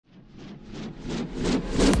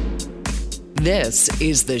This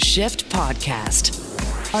is the Shift Podcast.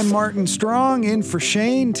 I'm Martin Strong, in for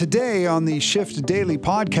Shane. Today on the Shift Daily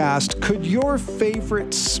Podcast, could your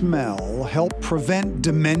favorite smell help prevent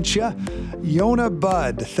dementia? Yona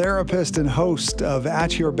Budd, therapist and host of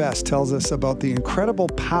At Your Best, tells us about the incredible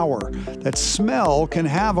power that smell can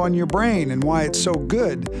have on your brain and why it's so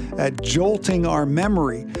good at jolting our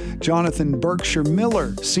memory. Jonathan Berkshire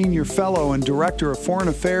Miller, Senior Fellow and Director of Foreign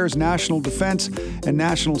Affairs, National Defense, and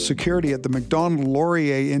National Security at the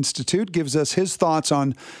Macdonald-Laurier Institute, gives us his thoughts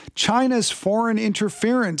on China's foreign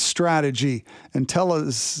interference strategy and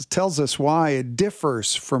tells us why it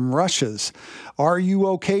differs from Russia's. Are you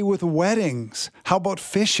okay with weddings? How about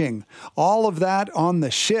fishing? All of that on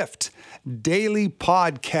the Shift Daily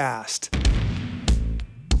Podcast.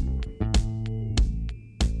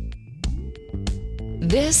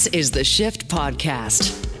 This is the Shift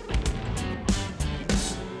Podcast.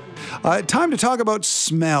 Time to talk about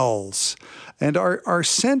smells. And our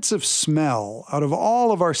sense of smell, out of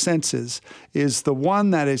all of our senses, is the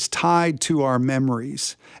one that is tied to our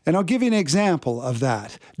memories. And I'll give you an example of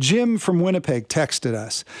that. Jim from Winnipeg texted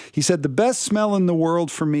us. He said, the best smell in the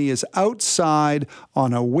world for me is outside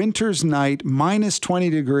on a winter's night, minus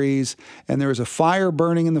 20 degrees, and there is a fire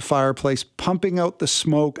burning in the fireplace, pumping out the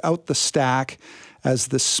smoke, out the stack, as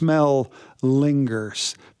the smell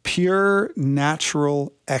lingers. Pure,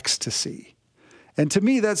 natural ecstasy. And to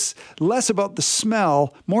me, that's less about the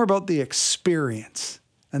smell, more about the experience.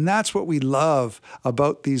 And that's what we love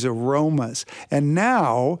about these aromas. And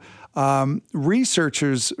now,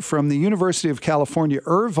 researchers from the University of California,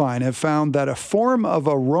 Irvine, have found that a form of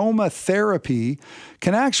aromatherapy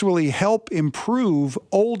can actually help improve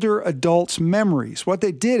older adults' memories. What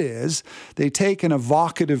they did is they take an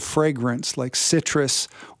evocative fragrance like citrus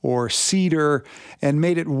or cedar and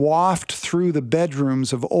made it waft through the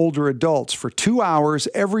bedrooms of older adults for 2 hours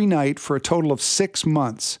every night for a total of 6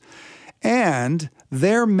 months. And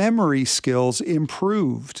their memory skills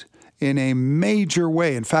improved in a major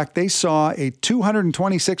way. In fact, they saw a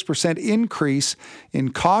 226% increase in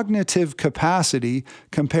cognitive capacity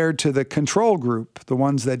compared to the control group, the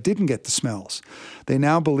ones that didn't get the smells. They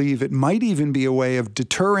now believe it might even be a way of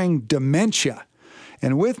deterring dementia.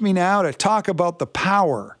 And with me now to talk about the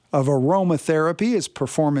power of aromatherapy is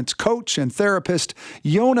performance coach and therapist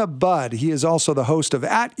Yona Budd. He is also the host of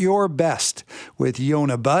At Your Best with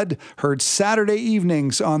Yona Budd, heard Saturday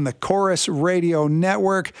evenings on the Chorus Radio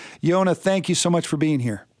Network. Yona, thank you so much for being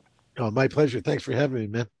here. Oh, my pleasure. Thanks for having me,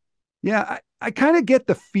 man. Yeah, I kind of get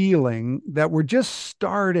the feeling that we're just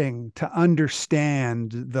starting to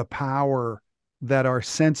understand the power that our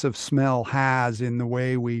sense of smell has in the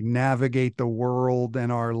way we navigate the world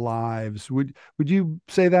and our lives. Would you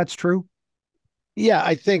say that's true? Yeah,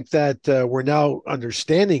 I think that we're now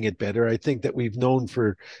understanding it better. I think that we've known for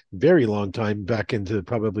a very long time, back into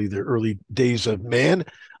probably the early days of man,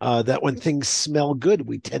 that when things smell good,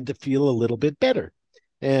 we tend to feel a little bit better.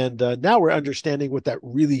 And now we're understanding what that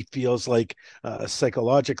really feels like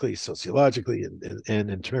psychologically, sociologically,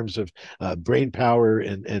 and in terms of brain power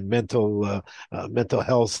and mental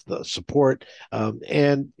health support.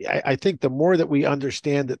 And I think the more that we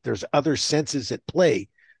understand that there's other senses at play,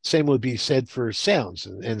 same would be said for sounds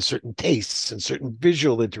and certain tastes and certain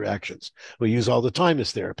visual interactions we use all the time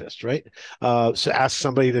as therapists, right? So ask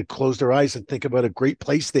somebody to close their eyes and think about a great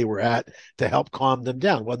place they were at to help calm them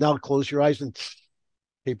down. Well, now close your eyes and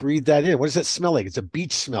hey, breathe that in. What does that smell like? It's a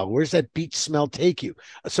beach smell. Where's that beach smell take you?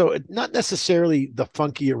 So not necessarily the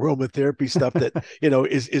funky aromatherapy stuff that,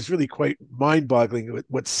 is really quite mind-boggling with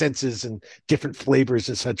what senses and different flavors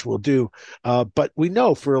and such will do. But we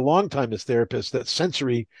know for a long time as therapists that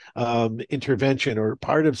sensory intervention or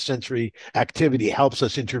part of sensory activity helps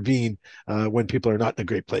us intervene when people are not in a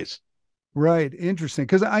great place. Right. Interesting.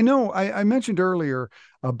 Because I know I mentioned earlier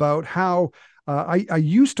about how I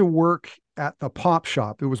used to work at the pop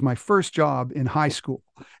shop. It was my first job in high school.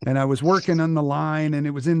 And I was working on the line and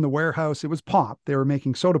it was in the warehouse. It was pop. They were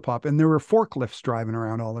making soda pop and there were forklifts driving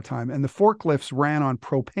around all the time. And the forklifts ran on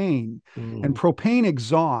propane. And propane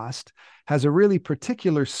exhaust has a really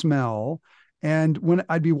particular smell. And when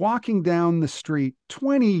I'd be walking down the street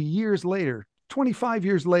 20 years later, 25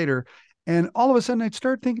 years later, and all of a sudden I'd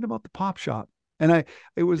start thinking about the pop shop. And oh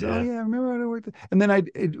yeah, I remember when I worked. And then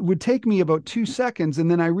it would take me about 2 seconds. And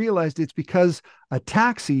then I realized it's because a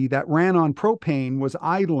taxi that ran on propane was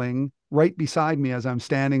idling right beside me as I'm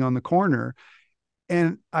standing on the corner.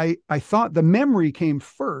 And I thought the memory came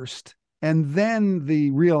first and then the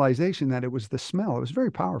realization that it was the smell. It was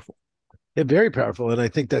very powerful. Yeah, very powerful, and I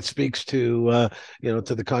think that speaks to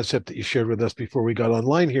to the concept that you shared with us before we got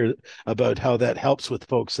online here about how that helps with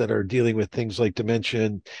folks that are dealing with things like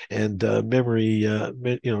dementia and memory,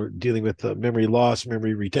 dealing with memory loss,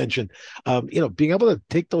 memory retention. Being able to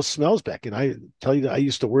take those smells back. And I tell you that I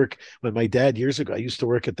used to work with my dad years ago. I used to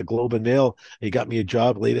work at the Globe and Mail. He got me a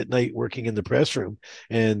job late at night working in the press room,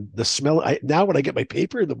 and the smell. Now when I get my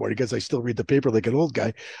paper in the morning, because I still read the paper like an old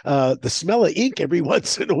guy, the smell of ink every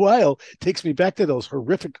once in a while takes me back to those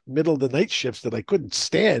horrific middle of the night shifts that I couldn't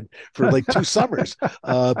stand for like 2 summers.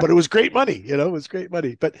 But it was great money, it was great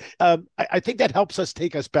money. But I think that helps us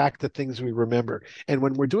take us back to things we remember. And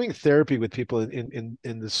when we're doing therapy with people in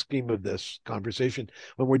the scheme of this conversation,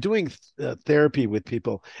 when we're doing therapy with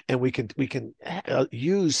people, and we can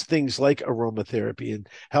use things like aromatherapy and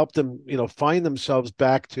help them, find themselves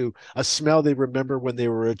back to a smell they remember when they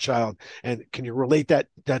were a child. And can you relate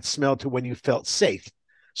that smell to when you felt safe?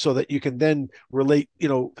 So that you can then relate,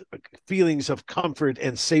 feelings of comfort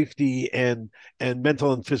and safety and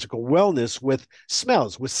mental and physical wellness with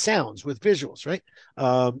smells, with sounds, with visuals, right?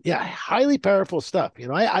 Yeah, highly powerful stuff.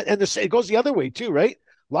 And it goes the other way too, right?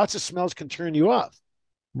 Lots of smells can turn you off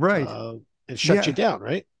Right. uh, and shut you Yeah. down,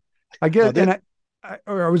 right? I guess, That and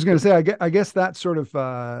I was going to say, I guess that's sort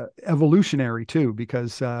of evolutionary too,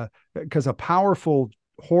 because a powerful,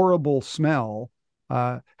 horrible smell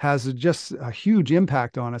has just a huge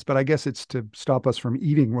impact on us. But I guess it's to stop us from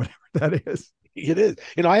eating whatever that is. It is.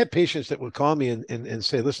 I have patients that will call me and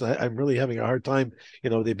say, listen, I'm really having a hard time.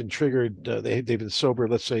 They've been triggered. They've been sober,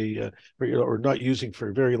 let's say, or not using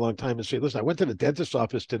for a very long time, and say, listen, I went to the dentist's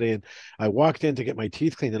office today and I walked in to get my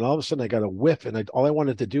teeth cleaned, and all of a sudden I got a whiff, and all I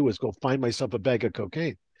wanted to do was go find myself a bag of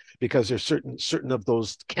cocaine, because there's certain of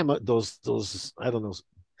those I don't know,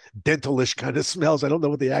 dentalish kind of smells. I don't know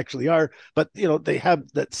what they actually are, but they have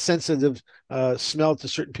that sensitive smell to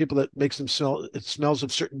certain people that makes them smell. It smells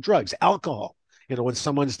of certain drugs, alcohol. When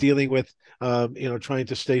someone's dealing with, trying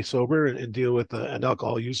to stay sober and deal with an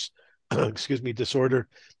alcohol use, excuse me, disorder.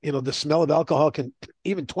 The smell of alcohol can,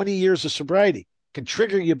 even 20 years of sobriety can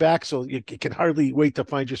trigger you back, so you can hardly wait to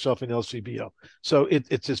find yourself in LCBO. So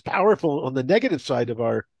it's as powerful on the negative side of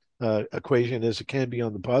our equation as it can be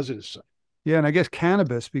on the positive side. Yeah, and I guess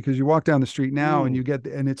cannabis, because you walk down the street now and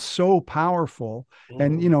Mm. and it's so powerful,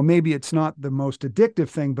 and Mm. maybe it's not the most addictive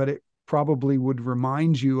thing, but it probably would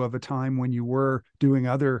remind you of a time when you were doing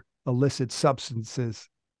other illicit substances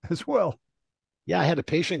as well. Yeah, I had a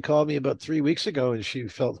patient call me about 3 weeks ago, and she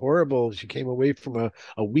felt horrible. She came away from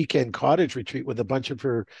a weekend cottage retreat with a bunch of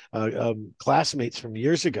her classmates from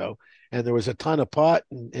years ago, and there was a ton of pot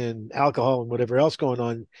and alcohol and whatever else going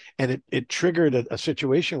on, and it triggered a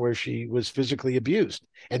situation where she was physically abused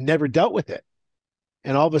and never dealt with it.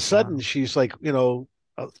 And all of a sudden Wow. she's like,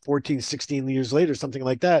 14, 16 years later, something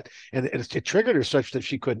like that, and it triggered her such that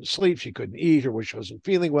she couldn't sleep, she couldn't eat, or she wasn't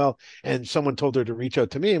feeling well, and someone told her to reach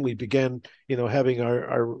out to me, and we began, having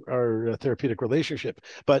our therapeutic relationship.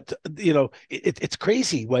 But it's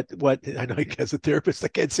crazy what I know. As a therapist, I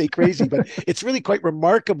can't say crazy, but it's really quite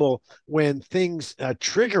remarkable when things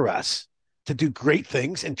trigger us to do great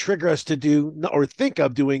things and trigger us to do or think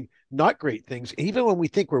of doing not great things, even when we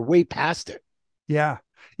think we're way past it. Yeah.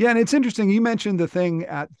 Yeah, and it's interesting. You mentioned the thing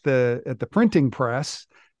at the printing press,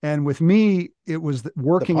 and with me, it was The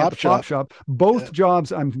working at pop the pop shop. shop. Yeah. Both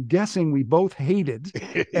jobs, I'm guessing we both hated,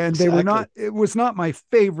 and they were Exactly. not. It was not my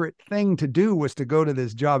favorite thing to do was to go to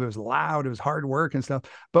this job. It was loud, it was hard work and stuff.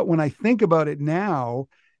 But when I think about it now,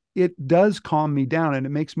 it does calm me down and it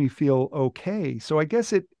makes me feel okay. So I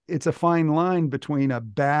guess it's a fine line between a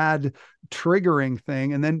bad triggering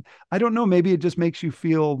thing and then I don't know, maybe it just makes you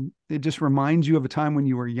feel, it just reminds you of a time when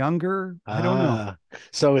you were younger. I don't know. Ah,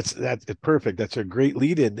 so it's perfect. That's a great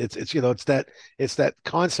lead in. It's that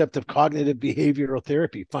concept of cognitive behavioral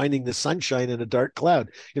therapy, finding the sunshine in a dark cloud.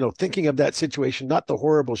 Thinking of that situation, not the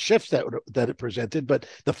horrible shifts that it presented, but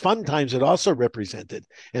the fun times it also represented,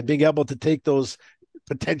 and being able to take those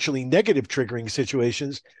potentially negative triggering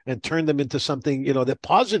situations and turn them into something that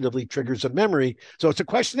positively triggers a memory. So it's a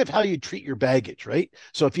question of how you treat your baggage, right?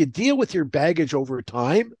 So if you deal with your baggage over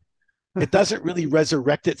time, it doesn't really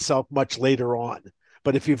resurrect itself much later on.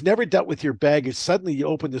 But if you've never dealt with your baggage, suddenly you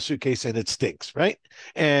open the suitcase and it stinks, right?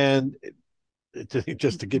 And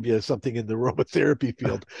just to give you something in the aromatherapy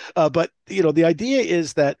field. But the idea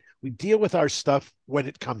is that we deal with our stuff when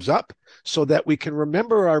it comes up, so that we can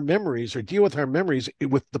remember our memories or deal with our memories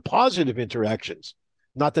with the positive interactions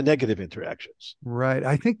not the negative interactions. Right.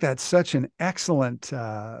 I think that's such an excellent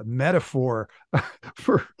metaphor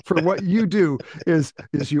for what you do is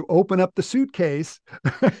you open up the suitcase.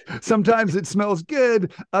 Sometimes it smells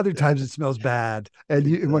good, other times it smells bad. And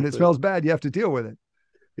when it Exactly. smells bad, you have to deal with it.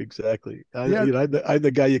 Exactly. Yeah. I'm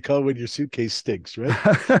the guy you call when your suitcase stinks,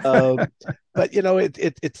 right? Um, but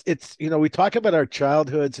it's we talk about our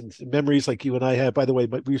childhoods and memories like you and I have. By the way,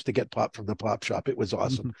 but we used to get pop from the pop shop. It was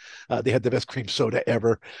awesome. They had the best cream soda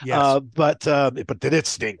ever. Yes. But did it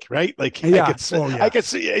stink, right? Like Yeah. Oh I yeah. could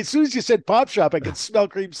see as soon as you said pop shop, I could smell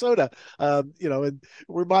cream soda. And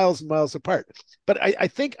we're miles and miles apart. But I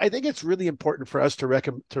think it's really important for us to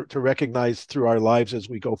recognize through our lives as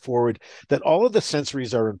we go forward that all of the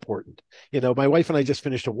sensories are important. My wife and I just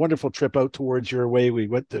finished a wonderful trip out towards your way. We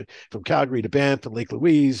went from Calgary to Banff and Lake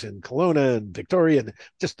Louise and Kelowna and Victoria, and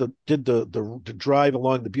just did the drive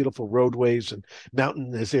along the beautiful roadways and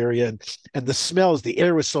mountainous area, and the smells. The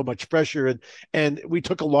air was so much fresher, and we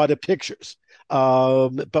took a lot of pictures.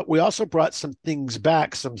 But we also brought some things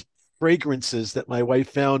back, some fragrances that my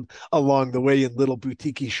wife found along the way in little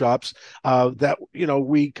boutique shops that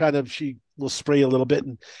we kind of she will spray a little bit,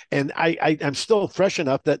 and I'm still fresh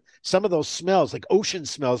enough that some of those smells, like ocean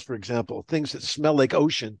smells, for example, things that smell like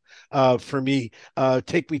ocean, for me,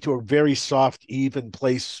 take me to a very soft, even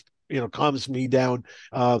place. Calms me down.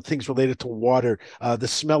 Things related to water, the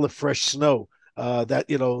smell of fresh snow.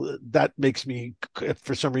 That makes me,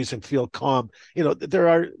 for some reason, feel calm. There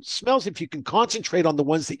are smells. If you can concentrate on the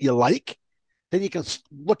ones that you like, then you can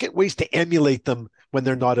look at ways to emulate them when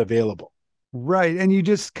they're not available. Right. And you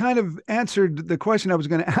just kind of answered the question I was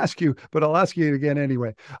going to ask you, but I'll ask you again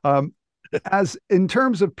anyway. As in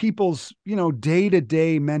terms of people's,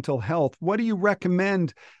 day-to-day mental health, what do you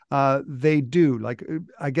recommend they do? Like,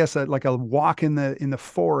 I guess like a walk in the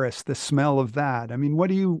forest, the smell of that. I mean, what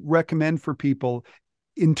do you recommend for people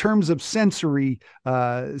in terms of sensory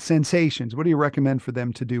sensations? What do you recommend for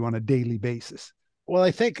them to do on a daily basis? Well,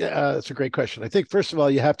 I think that's a great question. I think first of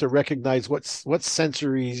all, you have to recognize what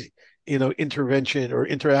sensory, intervention or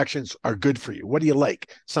interactions are good for you. What do you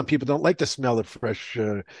like? Some people don't like the smell of fresh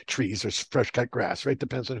trees or fresh cut grass, right?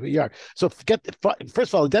 Depends on who you are. So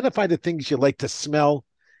first of all, identify the things you like to smell,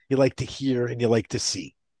 you like to hear, and you like to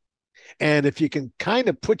see. And if you can kind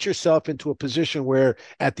of put yourself into a position where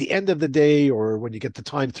at the end of the day, or when you get the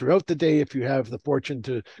time throughout the day, if you have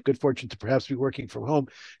the good fortune to perhaps be working from home,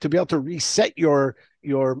 to be able to reset your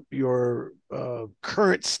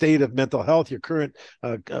current state of mental health, your current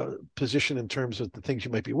position in terms of the things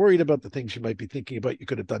you might be worried about, the things you might be thinking about you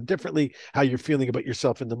could have done differently, how you're feeling about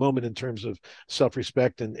yourself in the moment in terms of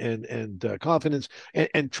self-respect and confidence,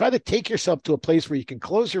 and try to take yourself to a place where you can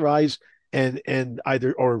close your eyes and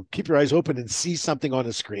either or keep your eyes open and see something on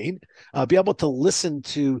a screen, be able to listen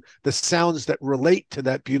to the sounds that relate to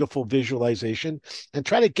that beautiful visualization, and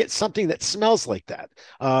try to get something that smells like that.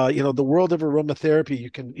 The world of aromatherapy,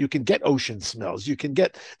 you can get ocean smells, you can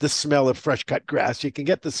get the smell of fresh cut grass, you can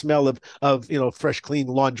get the smell of fresh clean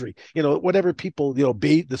laundry, whatever people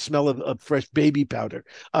the smell of fresh baby powder.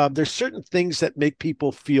 There's certain things that make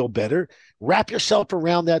people feel better. Wrap yourself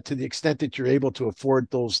around that to the extent that you're able to afford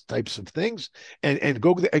those types of things, and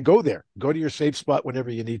go there. Go to your safe spot whenever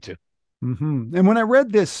you need to. And when I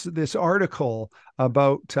read this article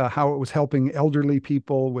about how it was helping elderly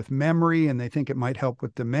people with memory, and they think it might help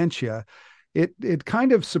with dementia, it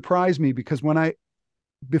kind of surprised me because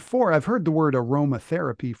before I've heard the word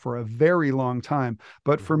aromatherapy for a very long time,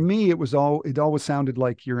 but for Mhm. me it always sounded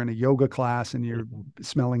like you're in a yoga class and you're Mhm.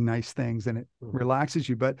 smelling nice things and it Mhm. relaxes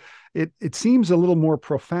you. But it seems a little more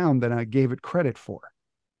profound than I gave it credit for.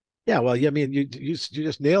 Yeah, well, yeah, I mean, you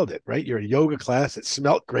just nailed it, right? You're a yoga class. It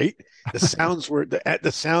smelled great. The sounds were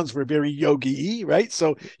very yogi-y, right?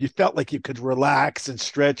 So you felt like you could relax and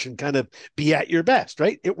stretch and kind of be at your best,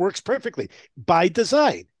 right? It works perfectly by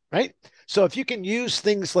design, right? So if you can use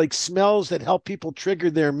things like smells that help people trigger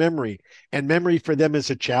their memory, and memory for them is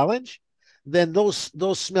a challenge, then those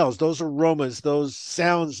smells, those aromas, those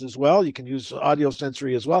sounds as well. You can use audio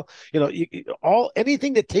sensory as well. All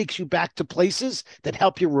anything that takes you back to places that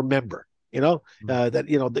help you remember.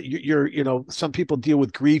 That some people deal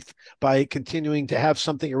with grief by continuing to have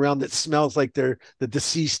something around that smells like they're the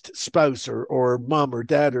deceased spouse or mom or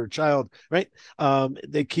dad or child, right?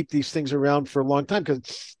 They keep these things around for a long time because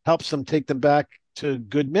it helps them take them back to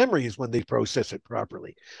good memories when they process it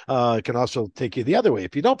properly. It can also take you the other way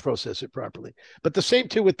if you don't process it properly. But the same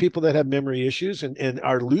too with people that have memory issues and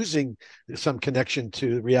are losing some connection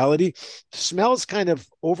to reality. Smells kind of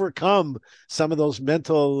overcome some of those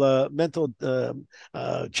mental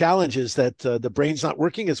challenges that the brain's not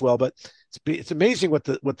working as well. But it's amazing what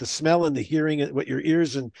the smell and the hearing and what your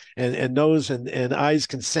ears and nose and eyes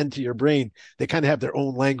can send to your brain. They kind of have their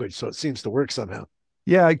own language, so it seems to work somehow.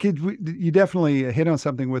 Yeah, you definitely hit on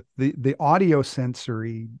something with the audio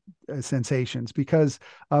sensory sensations, because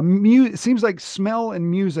it seems like smell and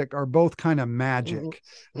music are both kind of magic.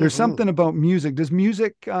 Mm-hmm. There's Mm-hmm. something about music. Does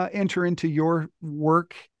music enter into your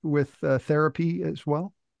work with therapy as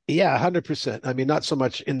well? Yeah, 100%. I mean, not so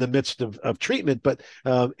much in the midst of treatment, but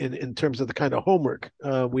in terms of the kind of homework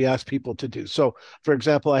we ask people to do. So, for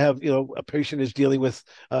example, I have, a patient is dealing with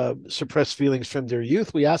suppressed feelings from their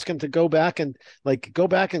youth. We ask them to go back and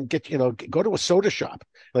get, go to a soda shop.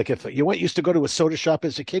 Like if you used to go to a soda shop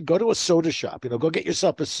as a kid, go to a soda shop, go get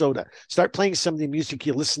yourself a soda. Start playing some of the music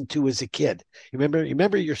you listened to as a kid. You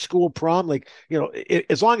remember your school prom? Like,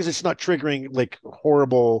 as long as it's not triggering like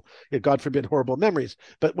horrible, God forbid, horrible memories.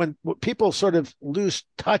 But when people sort of lose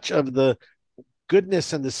touch of the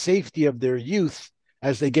goodness and the safety of their youth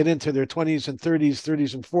as they get into their 20s and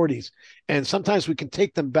 30s and 40s, and sometimes we can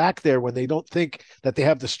take them back there when they don't think that they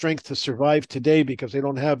have the strength to survive today because they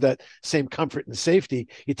don't have that same comfort and safety.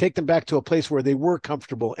 You take them back to a place where they were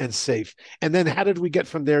comfortable and safe, and then how did we get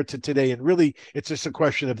from there to today? And really it's just a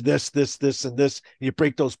question of this and this, and you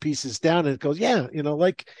break those pieces down and it goes,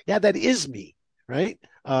 that is me, right?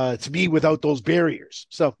 It's me without those barriers.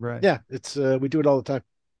 So Right. yeah, it's we do it all the time.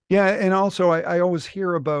 Yeah, and also I always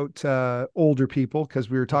hear about older people, because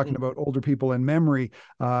we were talking Mm-hmm. about older people and memory,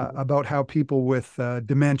 Mm-hmm. about how people with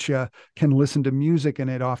dementia can listen to music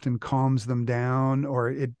and it often calms them down, or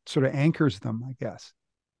it sort of anchors them, I guess.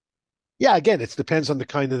 Yeah, again, it depends on the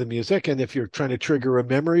kind of the music, and if you're trying to trigger a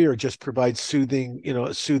memory or just provide soothing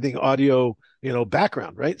audio,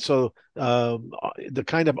 background, right? So the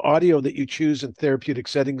kind of audio that you choose in therapeutic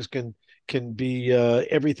settings can be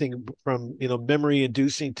everything from memory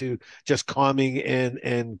inducing to just calming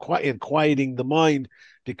and quieting the mind,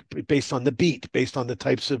 based on the beat, based on the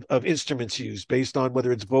types of instruments used, based on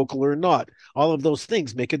whether it's vocal or not. All of those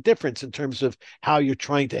things make a difference in terms of how you're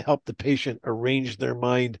trying to help the patient arrange their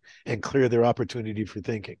mind and clear their opportunity for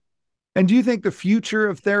thinking. And do you think the future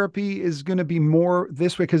of therapy is going to be more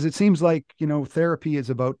this way? Because it seems like, therapy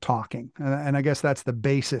is about talking. And I guess that's the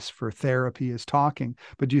basis for therapy, is talking.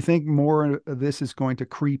 But do you think more of this is going to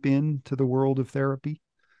creep into the world of therapy?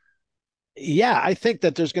 Yeah, I think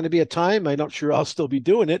that there's going to be a time, I'm not sure I'll still be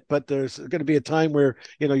doing it, but there's going to be a time where,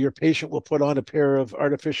 your patient will put on a pair of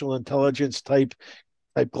artificial intelligence type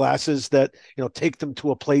glasses that take them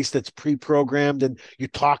to a place that's pre-programmed, and you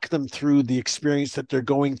talk them through the experience that they're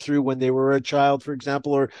going through when they were a child, for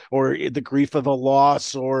example, or the grief of a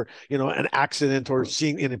loss, or an accident, or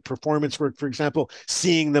seeing in performance work, for example,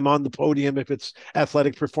 seeing them on the podium if it's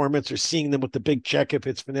athletic performance, or seeing them with the big check if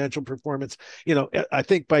it's financial performance. I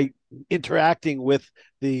think by interacting with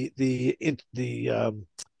the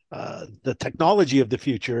technology of the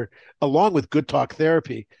future, along with good talk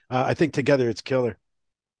therapy, I think together it's killer.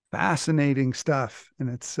 Fascinating stuff. And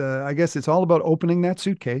I guess it's all about opening that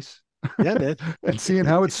suitcase Yeah, man. and seeing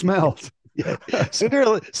how it smells. Yeah. Sooner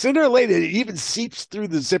or later, it even seeps through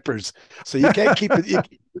the zippers. So you can't keep it. You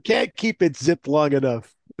can't keep it zipped long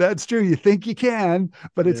enough. That's true. You think you can,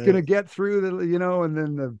 but it's going Yeah. to get through and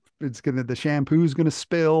then the shampoo's going to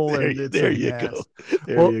spill, and it's There a you mess. go.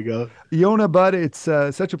 There Well, you go. Yona Budd, it's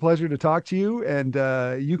such a pleasure to talk to you. And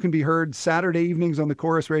you can be heard Saturday evenings on the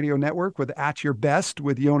Chorus Radio Network with At Your Best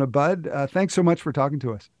with Yona Budd. Thanks so much for talking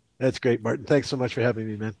to us. That's great, Martin. Thanks so much for having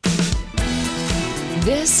me, man.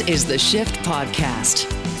 This is the Shift Podcast.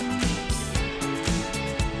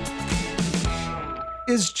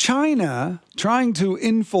 Is China trying to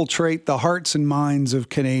infiltrate the hearts and minds of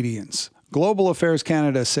Canadians? Global Affairs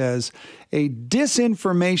Canada says a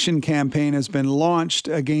disinformation campaign has been launched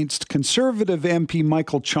against Conservative MP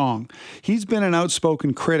Michael Chong. He's been an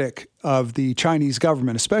outspoken critic of the Chinese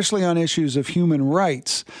government, especially on issues of human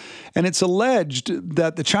rights. And it's alleged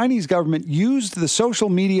that the Chinese government used the social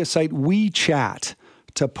media site WeChat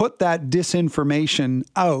to put that disinformation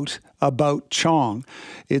out about Chong.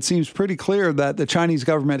 It seems pretty clear that the Chinese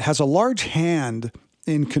government has a large hand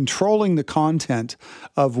in controlling the content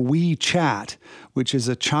of WeChat, which is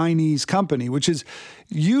a Chinese company, which is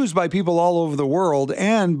used by people all over the world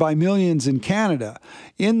and by millions in Canada.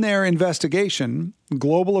 In their investigation,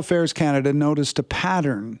 Global Affairs Canada noticed a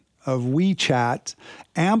pattern of WeChat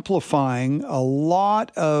amplifying a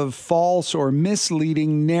lot of false or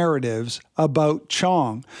misleading narratives about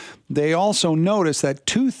Chong. They also noticed that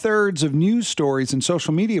 2/3 of news stories and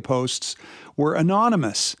social media posts were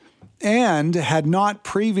anonymous and had not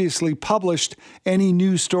previously published any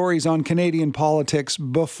news stories on Canadian politics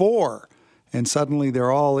before. And suddenly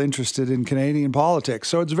they're all interested in Canadian politics.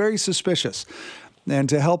 So it's very suspicious. And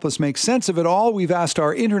to help us make sense of it all, we've asked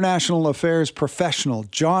our international affairs professional,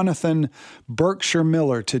 Jonathan Berkshire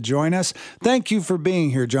Miller, to join us. Thank you for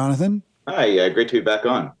being here, Jonathan. Hi, great to be back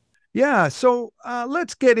on. Yeah, so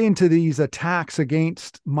let's get into these attacks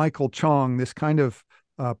against Michael Chong, this kind of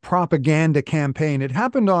propaganda campaign. It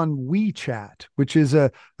happened on WeChat, which is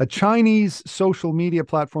a Chinese social media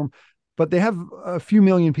platform, but they have a few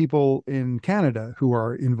million people in Canada who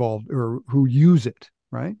are involved or who use it,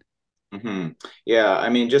 right? hmm Yeah, I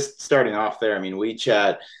mean, just starting off there, I mean,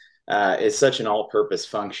 WeChat is such an all-purpose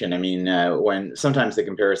function. I mean, when sometimes the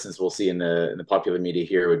comparisons we'll see in the popular media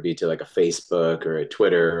here would be to like a Facebook or a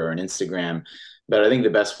Twitter or an Instagram. But I think the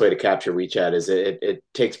best way to capture WeChat is it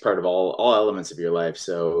takes part of all elements of your life.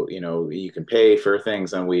 So, you know, you can pay for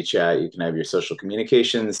things on WeChat. You can have your social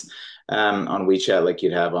communications on WeChat like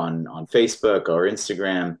you'd have on Facebook or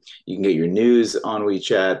Instagram. You can get your news on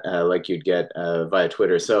WeChat like you'd get via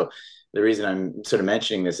Twitter. So the reason I'm sort of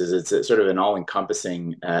mentioning this is it's a sort of an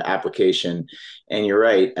all-encompassing application. And you're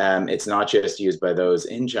right, it's not just used by those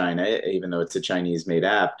in China, even though it's a Chinese-made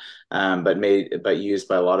app, but used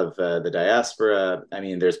by a lot of the diaspora. I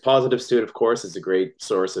mean, there's positives to it, of course. It's a great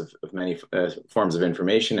source of many forms of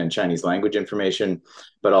information and Chinese language information,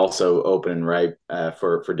 but also open and ripe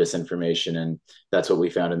for disinformation. And that's what we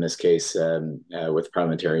found in this case with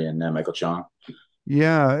parliamentarian Michael Chong.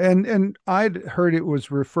 Yeah, and I'd heard it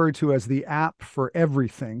was referred to as the app for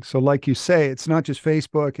everything. So like you say, it's not just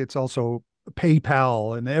Facebook, it's also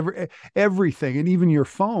PayPal and everything, and even your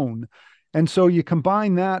phone. And so you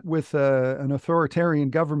combine that with an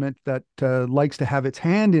authoritarian government that likes to have its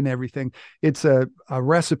hand in everything. It's a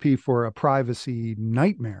recipe for a privacy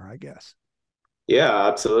nightmare, I guess. Yeah,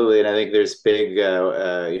 absolutely. And I think there's big,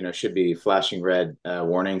 should be flashing red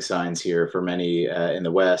warning signs here for many in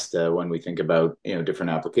the West when we think about, different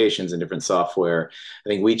applications and different software. I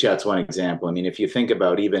think WeChat's one example. I mean, if you think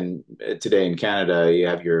about even today in Canada, you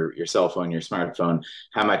have your cell phone, your smartphone,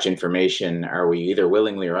 how much information are we either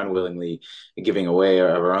willingly or unwillingly giving away of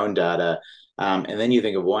our own data? And then you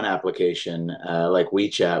think of one application like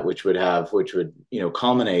WeChat, which would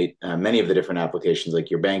culminate many of the different applications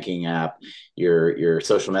like your banking app, your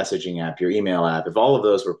social messaging app, your email app. If all of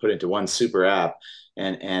those were put into one super app,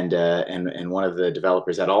 and one of the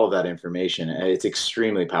developers had all of that information, it's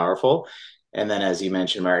extremely powerful. And then, as you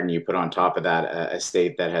mentioned, Martin, you put on top of that a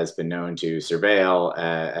state that has been known to surveil,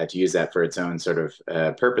 to use that for its own sort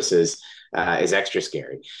of purposes, is extra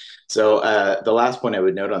scary. So the last point I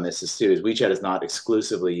would note on this is WeChat is not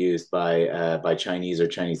exclusively used by Chinese or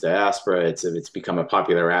Chinese diaspora. It's become a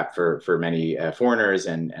popular app for many foreigners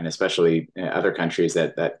and especially other countries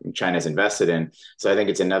that China's invested in. So I think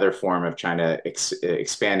it's another form of China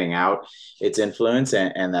expanding out its influence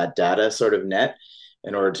and that data sort of net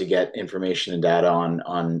in order to get information and data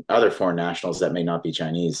on other foreign nationals that may not be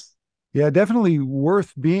Chinese. Yeah, definitely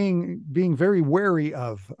worth being very wary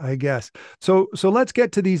of, I guess. So let's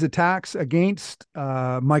get to these attacks against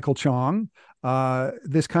Michael Chong.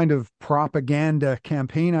 This kind of propaganda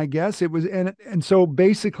campaign, I guess it was, and so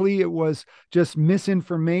basically it was just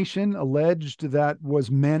misinformation alleged that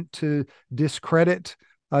was meant to discredit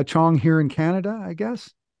Chong here in Canada, I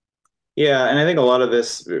guess. Yeah, and I think a lot of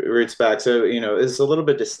this roots back. So, it's a little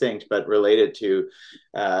bit distinct, but related to,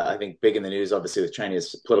 I think, big in the news, obviously, with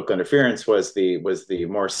Chinese political interference was the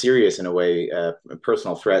more serious, in a way,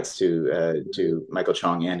 personal threats to Michael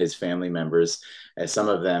Chong and his family members, some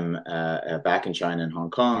of them back in China and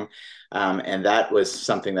Hong Kong. And that was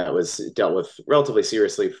something that was dealt with relatively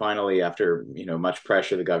seriously. Finally, after much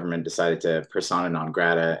pressure, the government decided to persona non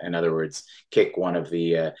grata, in other words, kick one of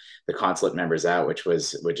the consulate members out,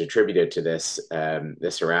 which attributed to this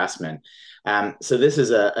harassment. So this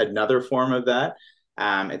is another form of that.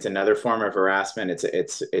 It's another form of harassment.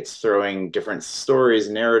 It's throwing different stories,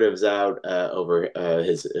 narratives out over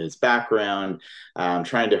his background,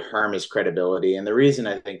 trying to harm his credibility. And the reason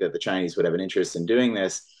I think that the Chinese would have an interest in doing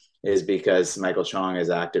this is because Michael Chong has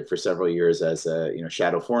acted for several years as a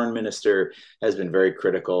shadow foreign minister, has been very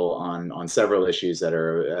critical on several issues that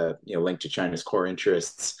are linked to China's core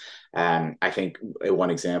interests. I think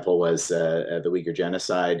one example was the Uyghur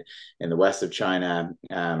genocide in the west of China.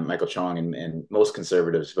 Michael Chong and most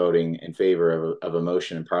conservatives voting in favor of a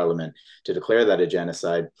motion in parliament to declare that a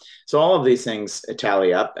genocide. So all of these things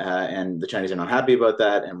tally up, and the Chinese are not happy about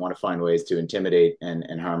that and want to find ways to intimidate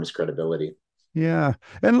and harm his credibility. Yeah.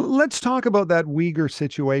 And let's talk about that Uyghur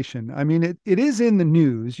situation. I mean, it is in the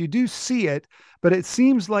news. You do see it, but it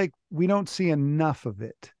seems like we don't see enough of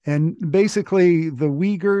it. And basically, the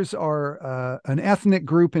Uyghurs are an ethnic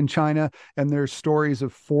group in China, and there's stories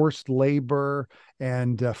of forced labor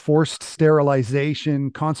and forced sterilization,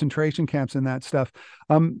 concentration camps, and that stuff.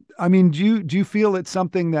 I mean, do you feel it's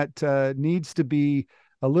something that needs to be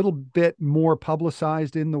a little bit more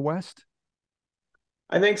publicized in the West?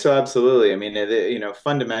 I think so, absolutely. I mean,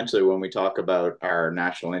 fundamentally, when we talk about our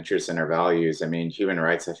national interests and our values, I mean, human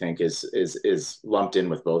rights, I think, is lumped in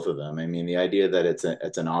with both of them. I mean, the idea that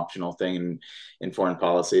it's an optional thing in foreign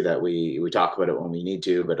policy that we talk about it when we need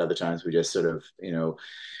to, but other times we just sort of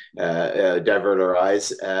divert our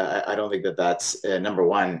eyes. I don't think that that's number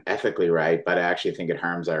one ethically right, but I actually think it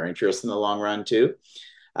harms our interests in the long run too.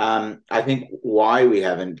 I think why we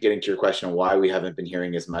haven't, getting to your question, why we haven't been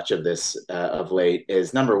hearing as much of this of late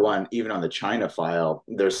is number one, even on the China file,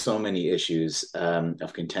 there's so many issues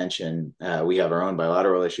of contention. We have our own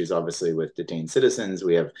bilateral issues, obviously, with detained citizens.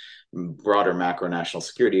 We have broader macro national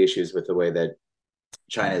security issues with the way that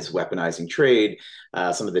China is weaponizing trade,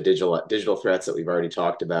 some of the digital threats that we've already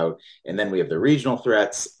talked about, and then we have the regional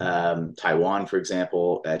threats. Taiwan, for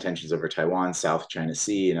example, tensions over Taiwan, South China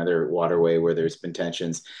Sea, another waterway where there's been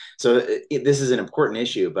tensions. So this is an important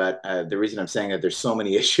issue, but the reason I'm saying that there's so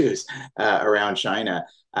many issues around China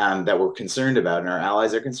that we're concerned about, and our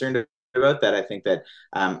allies are concerned about that. I think that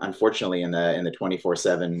unfortunately in the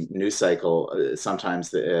 24/7 news cycle, sometimes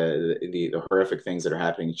the horrific things that are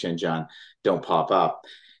happening in Xinjiang don't pop up.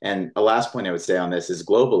 And a last point I would say on this is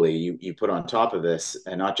globally, you put on top of this,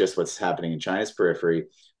 and not just what's happening in China's periphery,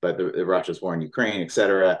 but the Russia's war in Ukraine, et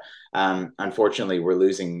cetera. Unfortunately, we're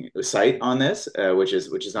losing sight on this, which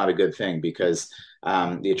is not a good thing because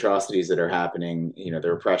the atrocities that are happening,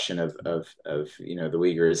 the repression of the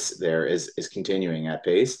Uyghurs there is continuing at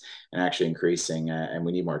pace and actually increasing, and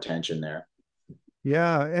we need more attention there.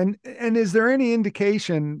 Yeah, and is there any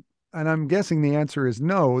indication, and I'm guessing the answer is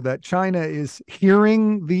no, that China is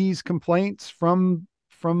hearing these complaints from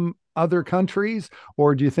other countries,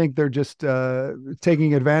 or do you think they're just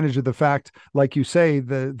taking advantage of the fact, like you say,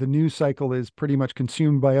 the news cycle is pretty much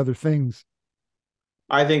consumed by other things?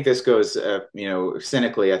 I think this goes,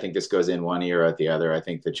 cynically, I think this goes in one ear out the other. I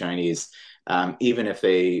think the Chinese, even if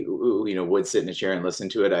they, would sit in a chair and listen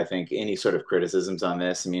to it, I think any sort of criticisms on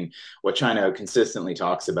this, I mean, what China consistently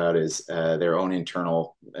talks about is their own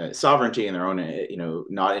internal sovereignty and their own,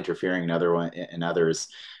 not interfering in others'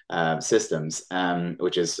 systems,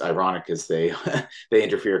 which is ironic because they they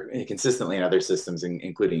interfere consistently in other systems,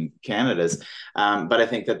 including Canada's. But I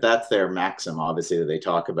think that that's their maxim, obviously, that they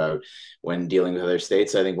talk about when dealing with other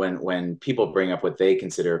states. I think when people bring up what they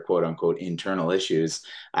consider quote unquote internal issues,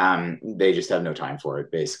 they just have no time for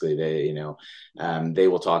it. Basically, they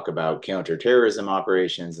will talk about counterterrorism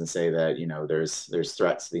operations and say that there's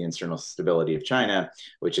threats to the internal stability of China,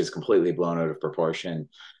 which is completely blown out of proportion.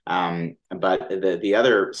 But the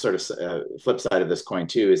other sort of flip side of this coin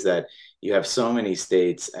too is that you have so many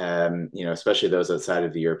states, especially those outside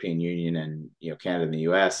of the European Union and Canada and the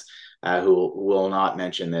U.S. Who will not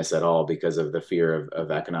mention this at all because of the fear of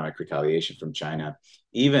economic retaliation from China.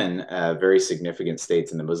 Even very significant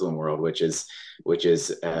states in the Muslim world, which is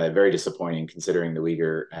very disappointing considering the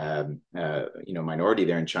Uyghur minority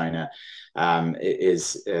there in China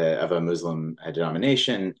is of a Muslim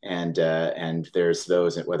denomination, and there's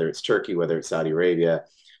those, whether it's Turkey, whether it's Saudi Arabia,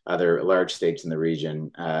 other large states in the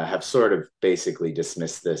region have sort of basically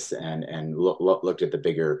dismissed this and looked at the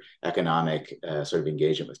bigger economic sort of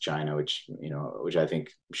engagement with China, which I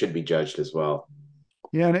think should be judged as well.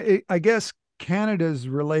 Yeah, and I guess Canada's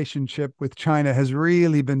relationship with China has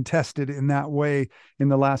really been tested in that way in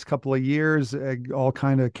the last couple of years. It all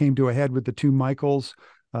kind of came to a head with the two Michaels,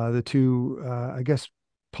 the two, I guess,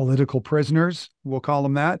 political prisoners, we'll call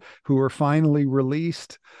them that, who were finally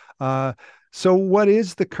released. So what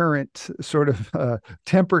is the current sort of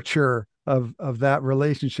temperature of that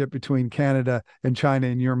relationship between Canada and China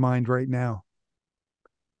in your mind right now?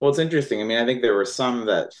 Well, it's interesting. I mean, I think there were some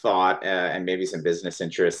that thought, and maybe some business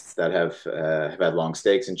interests that have had long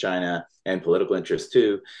stakes in China and political interests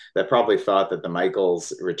too, that probably thought that the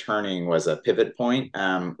Michaels returning was a pivot point,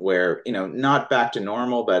 where not back to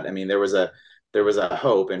normal, but I mean there was a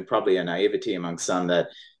hope and probably a naivety among some that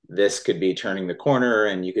this could be turning the corner,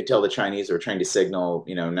 and you could tell the Chinese were trying to signal,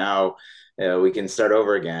 now we can start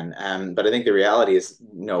over again. But I think the reality is,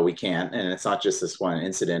 no, we can't. And it's not just this one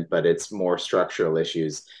incident, but it's more structural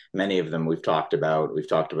issues. Many of them we've talked about. We've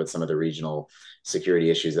talked about some of the regional security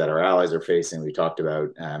issues that our allies are facing. We talked about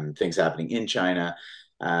things happening in China.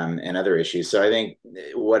 And other issues. So I think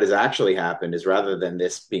what has actually happened is, rather than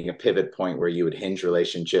this being a pivot point where you would hinge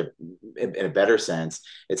relationship in a better sense,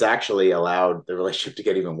 it's actually allowed the relationship to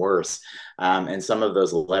get even worse. And some of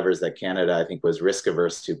those levers that Canada, I think, was risk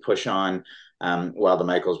averse to push on while the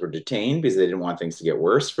Michaels were detained because they didn't want things to get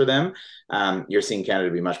worse for them. You're seeing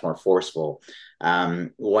Canada be much more forceful.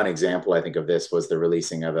 One example, I think, of this was the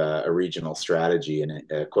releasing of a regional strategy and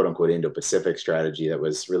a quote unquote Indo-Pacific strategy that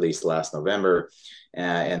was released last November.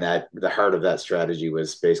 And that the heart of that strategy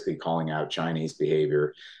was basically calling out Chinese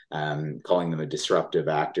behavior, calling them a disruptive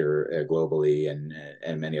actor globally,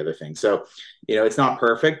 and many other things. So, it's not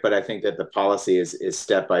perfect, but I think that the policy is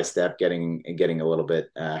step by step getting a little bit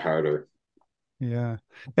harder. Yeah.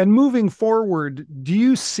 And moving forward, do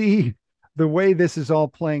you see the way this is all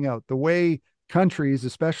playing out, the way countries,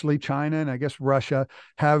 especially China and I guess Russia,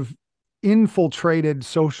 have infiltrated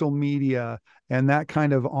social media and that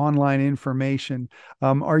kind of online information?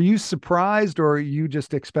 Are you surprised, or are you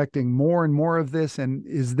just expecting more and more of this? And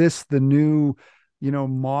is this the new,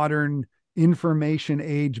 modern information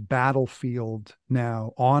age battlefield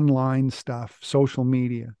now? Online stuff, social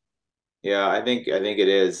media. Yeah, I think it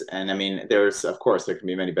is, and I mean, of course there can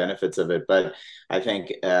be many benefits of it, but I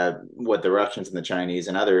think what the Russians and the Chinese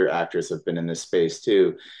and other actors have been in this space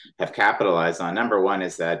too have capitalized on. Number one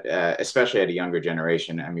is that, especially at a younger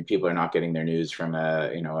generation, I mean, people are not getting their news from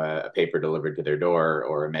a paper delivered to their door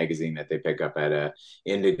or a magazine that they pick up at a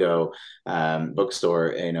Indigo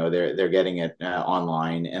bookstore. They're getting it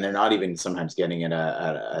online, and they're not even sometimes getting it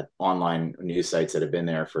at online news sites that have been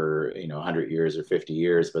there for 100 years or 50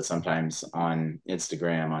 years, but sometimes on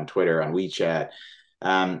Instagram, on Twitter, on WeChat.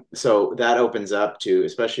 So that opens up to,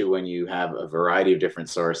 especially when you have a variety of different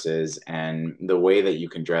sources and the way that you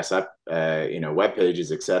can dress up, web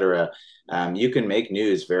pages, etc. You can make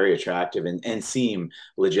news very attractive and seem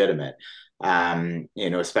legitimate.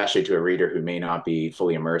 Especially to a reader who may not be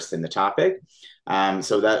fully immersed in the topic.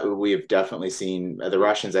 So that we've definitely seen the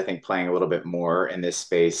Russians, I think, playing a little bit more in this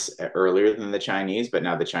space earlier than the Chinese, but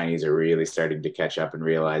now the Chinese are really starting to catch up and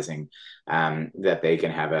realizing that they can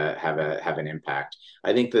have an impact.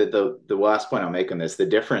 I think the last point I'll make on this, the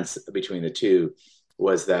difference between the two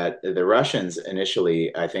was that the Russians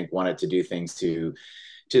initially, I think, wanted to do things to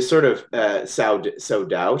sort of sow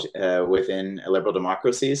doubt within liberal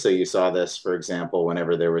democracies. So you saw this, for example,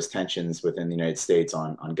 whenever there was tensions within the United States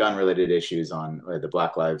on gun-related issues, on the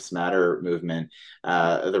Black Lives Matter movement,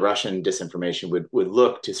 the Russian disinformation would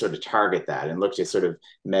look to sort of target that and look to sort of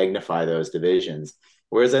magnify those divisions.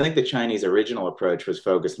 Whereas I think the Chinese original approach was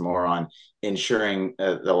focused more on ensuring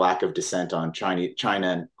the lack of dissent on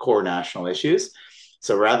China core national issues.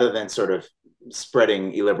 So rather than sort of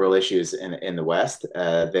spreading illiberal issues in the West,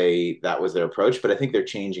 that was their approach. But I think they're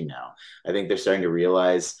changing now. I think they're starting to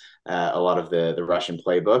realize a lot of the Russian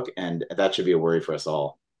playbook, and that should be a worry for us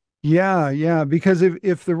all. Yeah, yeah. Because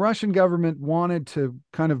if the Russian government wanted to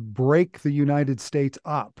kind of break the United States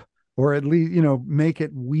up, or at least make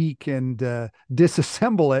it weak and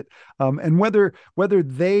disassemble it, and whether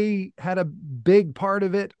they had a big part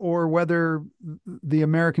of it or whether the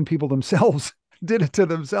American people themselves did it to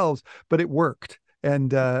themselves, but it worked.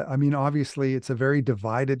 And I mean, obviously, it's a very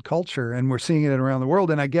divided culture, and we're seeing it around the world.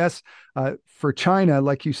 And I guess for China,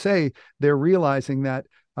 like you say, they're realizing that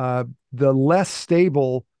the less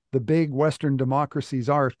stable the big Western democracies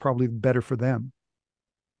are is probably better for them.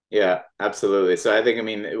 Yeah, absolutely. So I think, I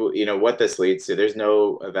mean, what this leads to, there's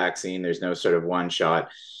no vaccine, there's no sort of one shot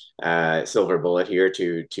silver bullet here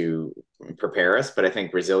to prepare us. But I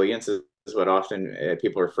think resilience is what often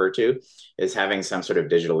people refer to, is having some sort of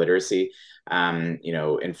digital literacy,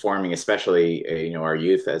 informing, especially, our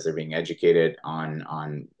youth as they're being educated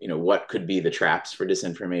on what could be the traps for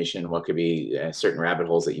disinformation, what could be certain rabbit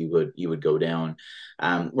holes that you would go down.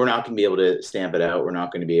 We're not going to be able to stamp it out. We're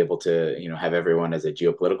not going to be able to, have everyone as a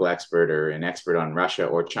geopolitical expert or an expert on Russia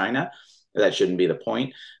or China. That shouldn't be the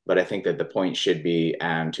point, but I think that the point should be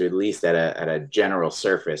to at least at a general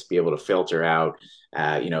surface be able to filter out,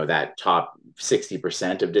 that top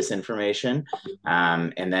 60% of disinformation,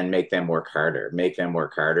 and then make them work harder. Make them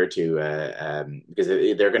work harder to because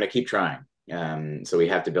they're going to keep trying. So we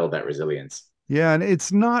have to build that resilience. Yeah, and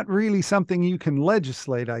it's not really something you can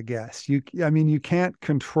legislate, I guess. I mean, you can't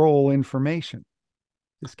control information.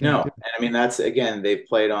 Just can't No, do and I mean that's again they've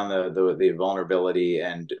played on the vulnerability,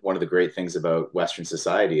 and one of the great things about Western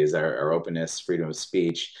society is our openness, freedom of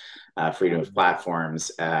speech, freedom of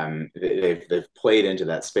platforms. They've played into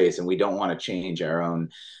that space, and we don't want to change our own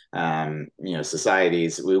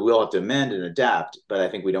societies. We will have to amend and adapt, but I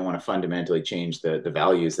think we don't want to fundamentally change the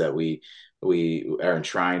values that we are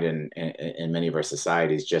enshrined in many of our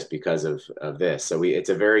societies just because of this. So it's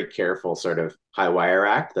a very careful sort of high wire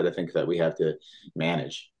act that I think that we have to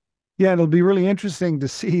manage. Yeah, it'll be really interesting to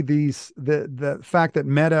see the fact that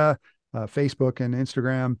Meta, Facebook and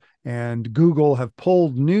Instagram and Google have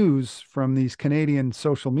pulled news from these Canadian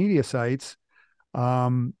social media sites.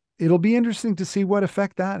 It'll be interesting to see what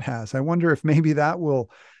effect that has. I wonder if maybe that will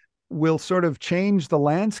sort of change the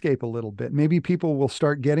landscape a little bit. Maybe people will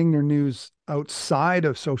start getting their news outside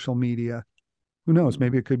of social media. Who knows?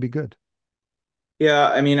 Maybe it could be good. Yeah,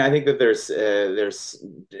 I mean, I think that there's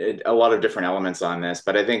a lot of different elements on this,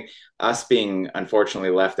 but I think us being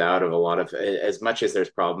unfortunately left out of a lot of, as much as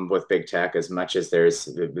there's problem with big tech, as much as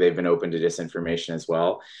they've been open to disinformation as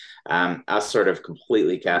well. Us sort of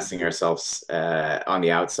completely casting ourselves on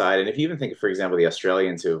the outside, and if you even think, for example, the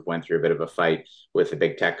Australians who have went through a bit of a fight with the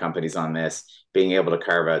big tech companies on this, being able to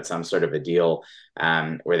carve out some sort of a deal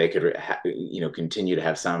where they could, continue to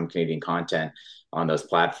have some Canadian content on those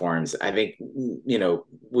platforms. I think,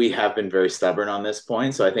 we have been very stubborn on this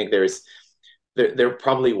point. So I think there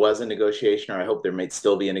probably was a negotiation, or I hope there might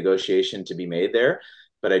still be a negotiation to be made there.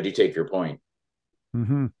 But I do take your point.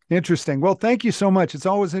 Mm-hmm. Interesting. Well, thank you so much. It's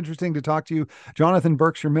always interesting to talk to you, Jonathan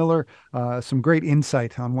Berkshire Miller. Some great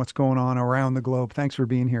insight on what's going on around the globe. Thanks for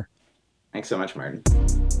being here. Thanks so much, Martin.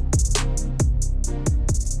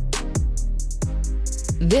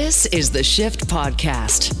 This is the Shift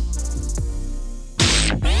Podcast.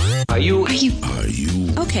 Are you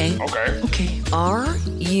Okay. okay? Are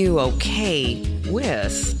you okay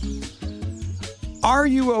with Are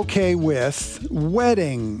you okay with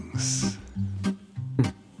weddings?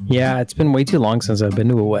 Yeah, it's been way too long since I've been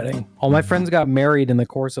to a wedding. All my friends got married in the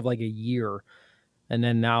course of like a year, and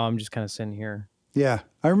then now I'm just kind of sitting here, Yeah,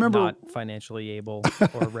 I remember not financially able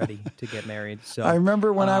or ready to get married. So I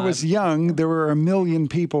remember when I was young, there were a million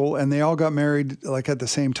people and they all got married like at the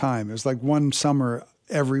same time. It was like one summer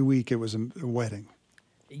every week it was a wedding.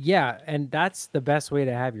 yeah, and that's the best way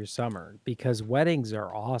to have your summer because weddings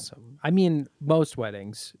are awesome. I mean, most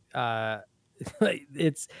weddings,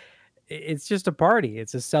 it's just a party.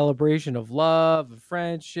 It's a celebration of love, of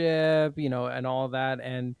friendship, and all of that.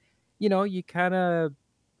 And you kind of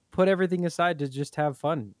put everything aside to just have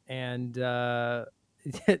fun. And the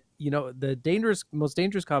most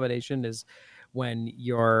dangerous combination is when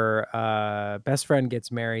your best friend gets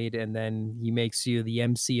married and then he makes you the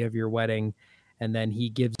MC of your wedding, and then he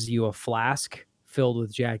gives you a flask filled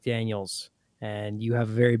with Jack Daniels, and you have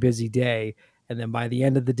a very busy day. And then by the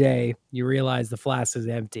end of the day, you realize the flask is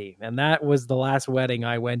empty. And that was the last wedding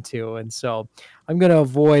I went to. And so I'm going to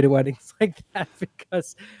avoid weddings like that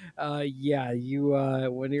because,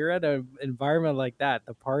 when you're at an environment like that,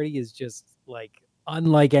 the party is just like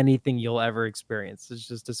unlike anything you'll ever experience. It's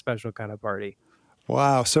just a special kind of party.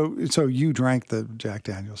 Wow. So you drank the Jack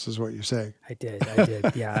Daniels is what you're saying. I did.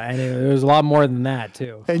 Yeah. And it was a lot more than that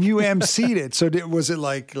too. And you emceed it. So was it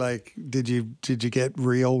like did you get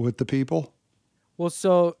real with the people? Well,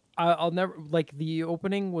 so I'll never like the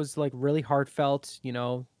opening was like really heartfelt.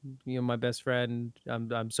 My best friend.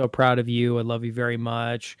 I'm so proud of you. I love you very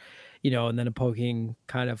much. And then a poking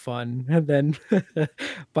kind of fun. And then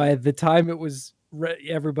by the time it was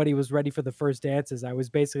everybody was ready for the first dances, I was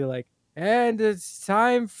basically like, and it's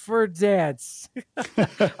time for dance.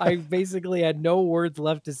 I basically had no words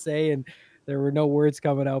left to say, and there were no words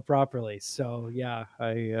coming out properly. So yeah,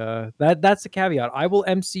 that's the caveat. I will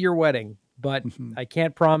MC your wedding, but I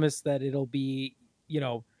can't promise that it'll be,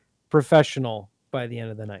 professional by the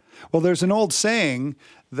end of the night. Well, there's an old saying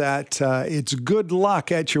that it's good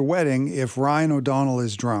luck at your wedding if Ryan O'Donnell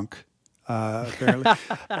is drunk. Apparently,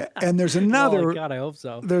 and there's another. Oh, God, I hope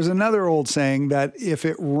so. There's another old saying that if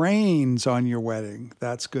it rains on your wedding,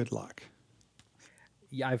 that's good luck.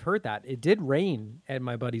 Yeah, I've heard that. It did rain at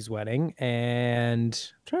my buddy's wedding, and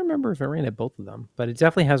I'm trying to remember if it rained at both of them, but it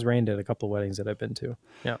definitely has rained at a couple of weddings that I've been to.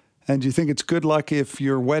 Yeah. And do you think it's good luck if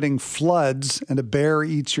your wedding floods and a bear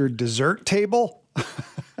eats your dessert table?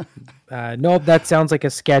 No, that sounds like a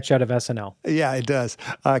sketch out of SNL. Yeah, it does.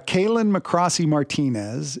 Kaylin McCrossy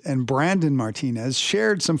Martinez and Brandon Martinez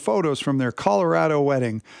shared some photos from their Colorado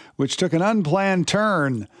wedding, which took an unplanned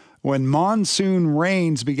turn when monsoon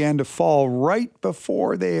rains began to fall right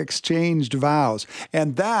before they exchanged vows.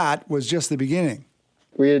 And that was just the beginning.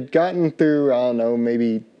 We had gotten through, I don't know,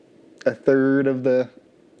 maybe a third of the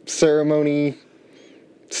ceremony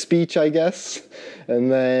speech, I guess.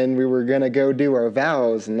 And then we were going to go do our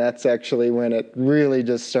vows, and that's actually when it really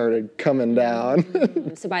just started coming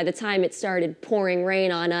down. So by the time it started pouring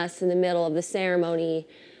rain on us in the middle of the ceremony,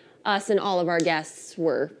 us and all of our guests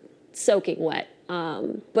were soaking wet.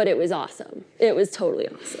 But it was awesome. It was totally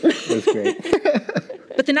awesome. It was great.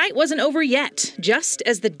 But the night wasn't over yet, just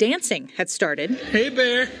as the dancing had started. Hey,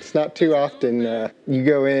 bear. It's not too often you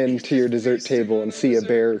go into your dessert table and see a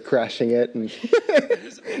bear crashing it and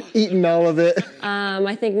eating all of it.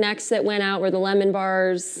 I think next that went out were the lemon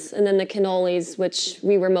bars and then the cannolis, which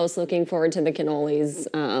we were most looking forward to the cannolis.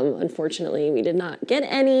 Unfortunately, we did not get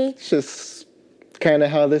any. It's just kind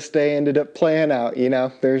of how this day ended up playing out, you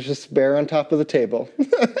know? There's just bear on top of the table.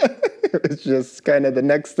 It was just kind of the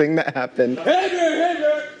next thing that happened.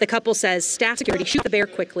 The couple says staff security shoot the bear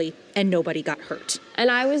quickly and nobody got hurt.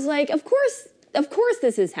 And I was like, of course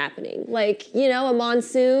this is happening. Like, you know, a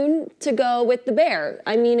monsoon to go with the bear.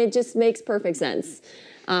 I mean, it just makes perfect sense.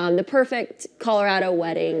 The perfect Colorado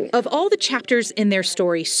wedding. Of all the chapters in their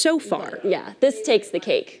story so far. Yeah, this takes the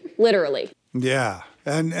cake, literally. Yeah.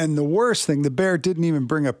 And the worst thing, the bear didn't even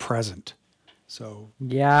bring a present. So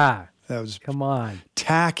Yeah. that was Come on.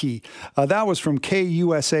 tacky. That was from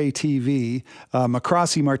KUSA TV.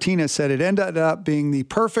 McCrossy Martinez said it ended up being the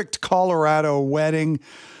perfect Colorado wedding.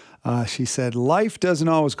 She said, life doesn't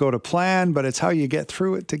always go to plan, but it's how you get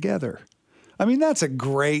through it together. I mean, that's a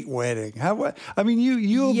great wedding.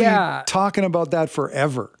 You'll be talking about that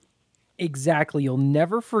forever. Exactly. You'll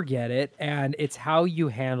never forget it. And it's how you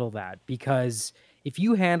handle that. Because if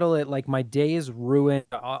you handle it like my day is ruined,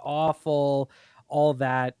 awful, all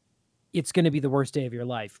that, it's going to be the worst day of your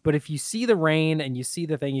life. But if you see the rain and you see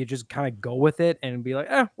the thing, you just kind of go with it and be like,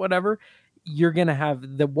 whatever. You're going to have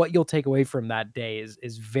what you'll take away from that day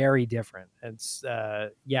is very different. It's,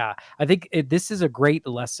 I think this is a great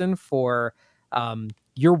lesson for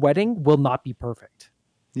your wedding will not be perfect.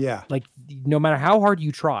 Yeah. Like no matter how hard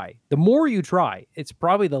you try, the more you try, it's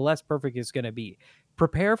probably the less perfect it's going to be.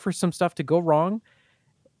 Prepare for some stuff to go wrong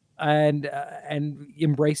and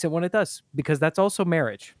embrace it when it does, because that's also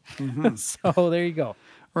marriage. Mm-hmm. So there you go.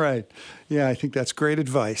 Right. Yeah, I think that's great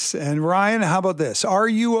advice. And Ryan, how about this? Are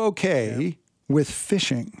you okay with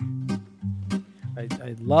fishing?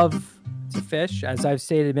 I love to fish. As I've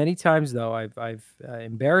stated many times, though, I've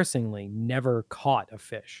embarrassingly never caught a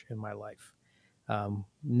fish in my life.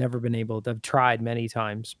 Never been able to. I've tried many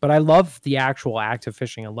times, but I love the actual act of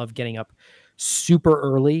fishing. I love getting up super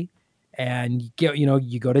early and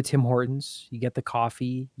you go to Tim Hortons, you get the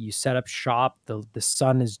coffee, you set up shop. The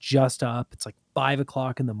sun is just up. It's like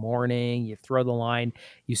 5:00 in the morning. You throw the line,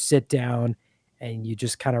 you sit down and you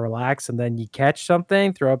just kind of relax, and then you catch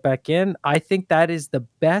something, throw it back in. I think that is the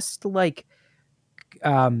best, like,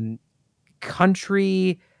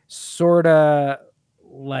 country sort of,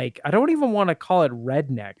 like, I don't even want to call it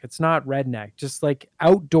redneck. It's not redneck, just like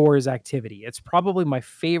outdoors activity. It's probably my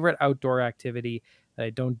favorite outdoor activity that I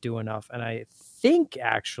don't do enough. And I think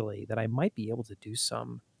actually that I might be able to do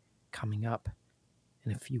some coming up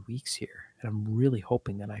in a few weeks here. And I'm really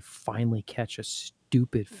hoping that I finally catch a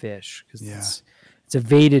stupid fish, because it's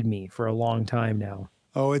evaded me for a long time now.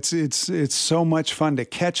 Oh, it's so much fun to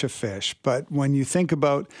catch a fish. But when you think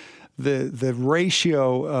about the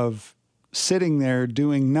ratio of sitting there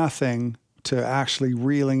doing nothing to actually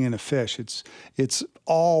reeling in a fish, it's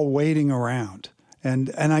all waiting around.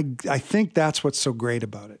 And I think that's what's so great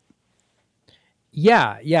about it.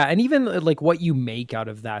 Yeah. And even like what you make out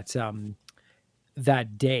of that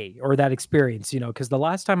that day or that experience, because the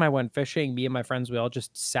last time I went fishing, me and my friends, we all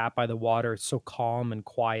just sat by the water. It's so calm and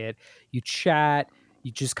quiet. You chat,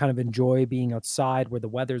 you just kind of enjoy being outside where the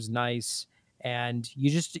weather's nice. And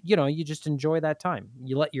you just enjoy that time.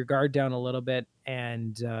 You let your guard down a little bit.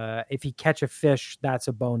 And if you catch a fish, that's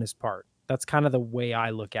a bonus part. That's kind of the way I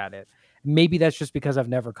look at it. Maybe that's just because I've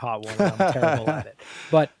never caught one and I'm terrible at it.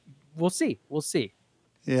 But we'll see.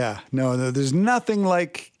 Yeah. No, there's nothing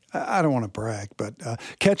like, I don't want to brag, but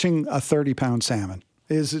catching a 30-pound salmon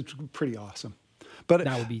is pretty awesome. But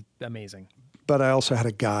that would be amazing. But I also had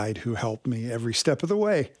a guide who helped me every step of the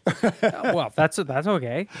way. Well, that's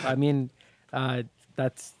okay. I mean,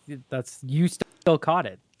 that's you still caught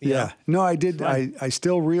it. Yeah. No, I did. I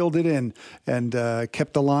still reeled it in and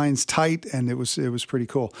kept the lines tight, and it was pretty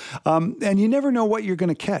cool. And you never know what you're going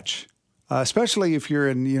to catch. Especially if you're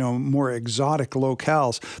in, more exotic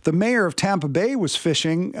locales. The mayor of Tampa Bay was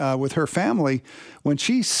fishing with her family when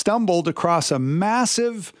she stumbled across a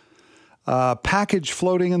massive package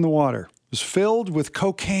floating in the water. It was filled with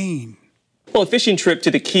cocaine. Well, a fishing trip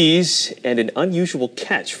to the Keys and an unusual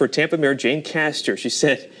catch for Tampa Mayor Jane Castor. She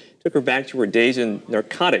said it took her back to her days in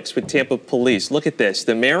narcotics with Tampa police. Look at this.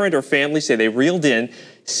 The mayor and her family say they reeled in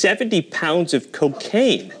 70 pounds of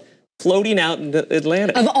cocaine floating out in the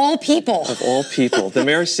Atlantic. Of all people. Of all people. The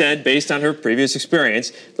mayor said, based on her previous experience,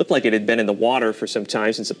 it looked like it had been in the water for some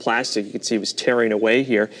time since the plastic, you could see, was tearing away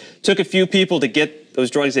here. Took a few people to get those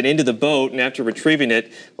drugs into the boat, and after retrieving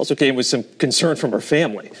it, also came with some concern from her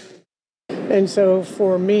family. And so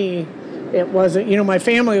for me, it wasn't, my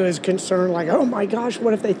family was concerned, like, oh my gosh,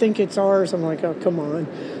 what if they think it's ours? I'm like, oh, come on.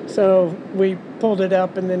 So we pulled it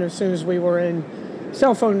up, and then as soon as we were in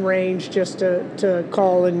cell phone range, just to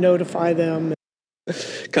call and notify them.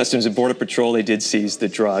 Customs and Border Patrol, they did seize the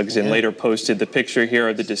drugs and later posted the picture here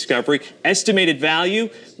of the discovery. Estimated value,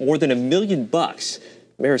 more than $1 million.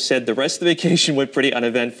 Mayor said the rest of the vacation went pretty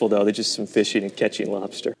uneventful, though. They're just some fishing and catching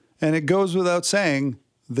lobster. And it goes without saying,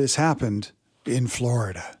 this happened in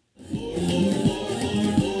Florida.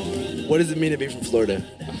 What does it mean to be from Florida?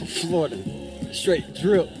 Florida. Straight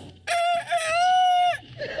drip.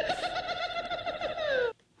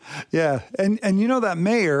 Yeah, and that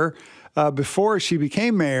mayor, before she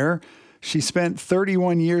became mayor, she spent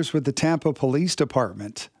 31 years with the Tampa Police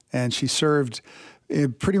Department, and she served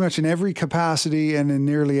pretty much in every capacity and in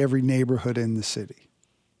nearly every neighborhood in the city.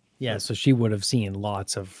 Yeah, so she would have seen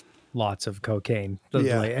lots of cocaine.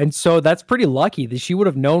 Yeah. And so that's pretty lucky that she would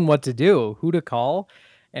have known what to do, who to call,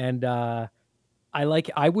 and I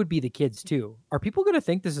would be the kids too. Are people going to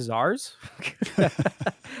think this is ours?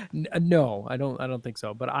 No, I don't think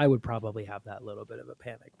so. But I would probably have that little bit of a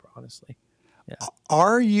panic, honestly. Yeah.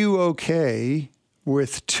 Are you okay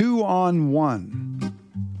with 2-on-1?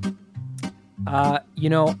 I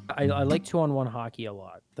like 2-on-1 hockey a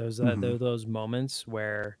lot. Those moments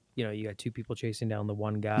where you got two people chasing down the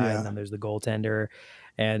one guy, and then there's the goaltender,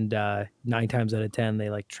 and 9 times out of 10 they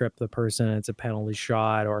trip the person. It's a penalty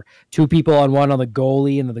shot, or two people on one on the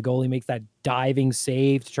goalie, and then the goalie makes that diving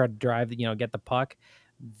save to try to drive, get the puck.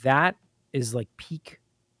 That is peak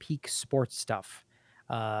sports stuff.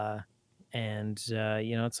 It's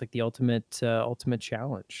like the ultimate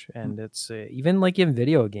challenge, and it's even in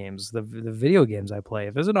video games, the video games I play.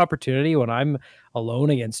 If there's an opportunity when I'm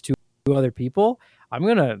alone against two other people, I'm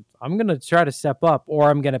gonna try to step up, or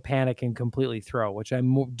I'm gonna panic and completely throw, which I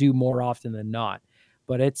do more often than not.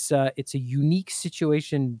 But it's a unique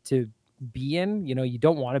situation to be in. You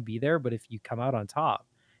don't want to be there, but if you come out on top,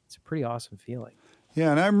 it's a pretty awesome feeling.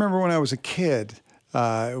 Yeah, and I remember when I was a kid,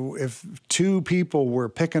 if two people were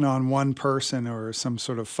picking on one person or some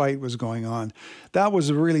sort of fight was going on, that was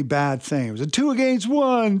a really bad thing. It was a 2 against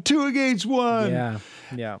 1, 2 against 1.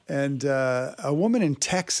 Yeah. And a woman in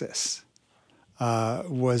Texas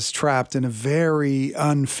was trapped in a very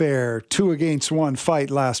unfair 2 against 1 fight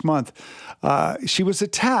last month. She was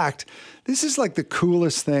attacked. This is the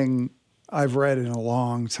coolest thing I've read in a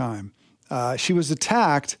long time. She was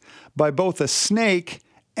attacked by both a snake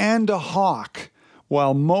and a hawk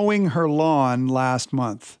while mowing her lawn last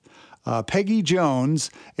month. Peggy Jones,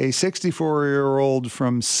 a 64-year-old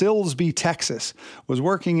from Silsbee, Texas, was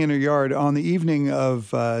working in her yard on the evening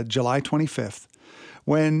of July 25th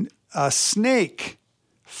when a snake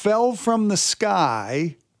fell from the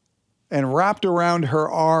sky and wrapped around her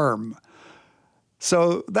arm.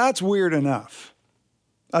 So that's weird enough.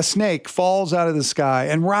 A snake falls out of the sky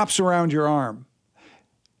and wraps around your arm.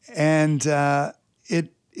 And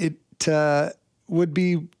it would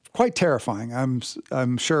be quite terrifying,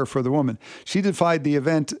 I'm sure, for the woman. She defied the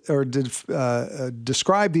event, or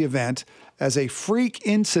described the event as a freak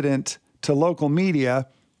incident to local media.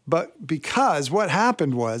 But because what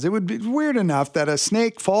happened was, it would be weird enough that a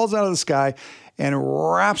snake falls out of the sky and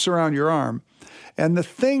wraps around your arm. And the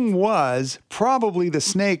thing was, probably the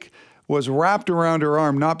snake was wrapped around her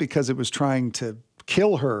arm not because it was trying to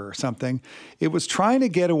kill her or something. It was trying to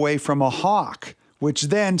get away from a hawk, which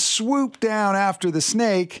then swooped down after the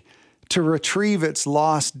snake to retrieve its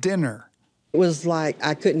lost dinner. It was like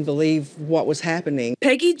I couldn't believe what was happening.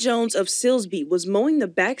 Peggy Jones of Silsbee was mowing the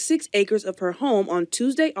back 6 acres of her home on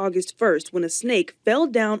Tuesday, August 1st, when a snake fell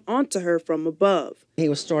down onto her from above. He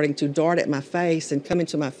was starting to dart at my face and come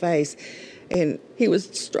into my face, and he was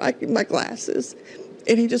striking my glasses.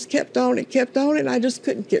 And he just kept on, and I just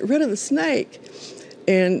couldn't get rid of the snake.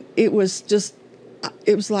 And it was just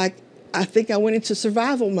it was like, I think I went into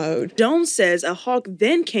survival mode. Jones says a hawk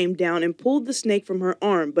then came down and pulled the snake from her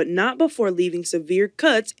arm, but not before leaving severe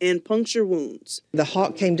cuts and puncture wounds. The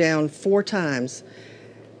hawk came down 4 times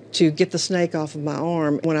to get the snake off of my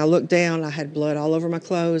arm. When I looked down, I had blood all over my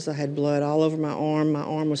clothes. I had blood all over my arm. My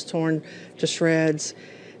arm was torn to shreds,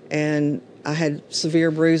 and I had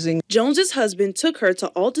severe bruising. Jones's husband took her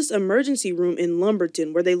to Altus emergency room in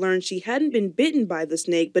Lumberton, where they learned she hadn't been bitten by the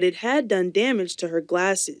snake, but it had done damage to her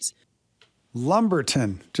glasses.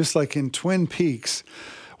 Lumberton, just like in Twin Peaks.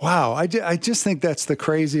 Wow, I just think that's the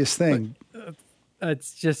craziest thing.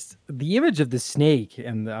 It's just the image of the snake,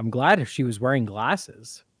 and I'm glad if she was wearing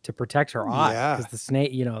glasses to protect her eye, because the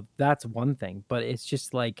snake, that's one thing. But it's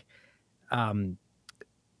just like, there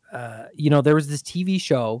was this TV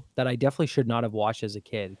show that I definitely should not have watched as a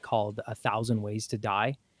kid called 1,000 Ways to Die.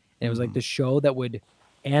 And it was like the show that would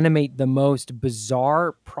animate the most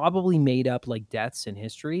bizarre, probably made up like deaths in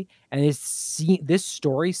history. And this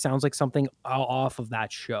story sounds like something off of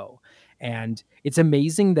that show. And it's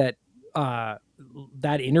amazing that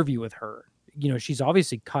that interview with her, she's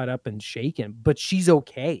obviously cut up and shaken, but she's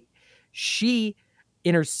okay. She,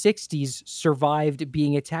 in her 60s, survived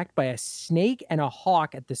being attacked by a snake and a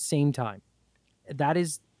hawk at the same time. That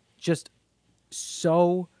is just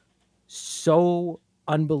so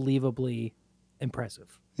unbelievably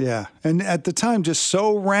impressive. Yeah. And at the time, just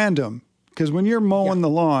so random, because when you're mowing the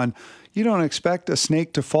lawn, you don't expect a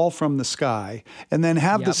snake to fall from the sky and then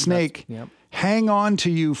have the snake hang on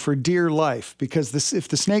to you for dear life, because if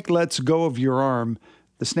the snake lets go of your arm,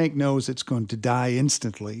 the snake knows it's going to die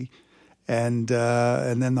instantly. And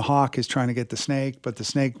then the hawk is trying to get the snake, but the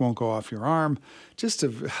snake won't go off your arm. Just I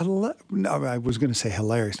was going to say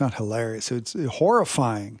hilarious, not hilarious. It's a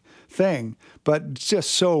horrifying thing, but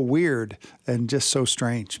just so weird and just so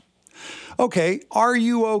strange. Okay, are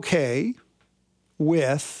you okay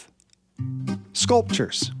with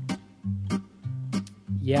sculptures?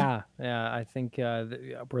 Yeah, I think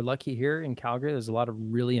we're lucky here in Calgary. There's a lot of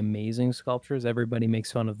really amazing sculptures. Everybody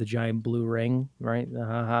makes fun of the giant blue ring, right?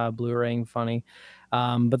 Blue ring, funny.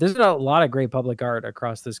 But there's a lot of great public art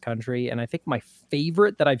across this country. And I think my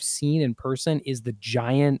favorite that I've seen in person is the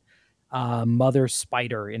giant mother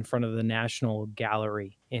spider in front of the National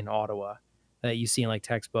Gallery in Ottawa that you see in like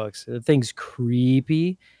textbooks. The thing's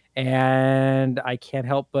creepy, and I can't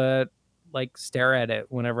help but like stare at it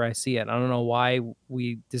whenever I see it. I don't know why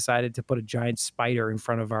we decided to put a giant spider in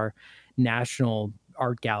front of our national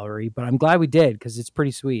art gallery, but I'm glad we did, because it's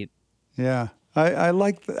pretty sweet. Yeah, I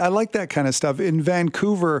like that kind of stuff. In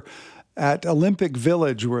Vancouver at Olympic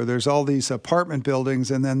Village, where there's all these apartment buildings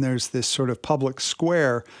and then there's this sort of public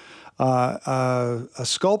square, a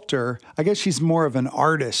sculptor, I guess she's more of an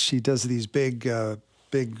artist. She does these big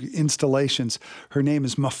installations. Her name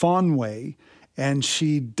is Mafonwe. And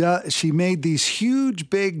she made these huge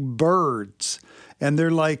big birds, and they're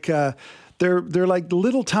like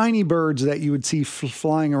little tiny birds that you would see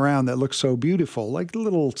flying around that look so beautiful, like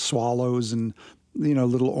little swallows and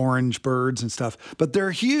little orange birds and stuff. But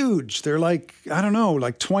they're huge. They're like, I don't know,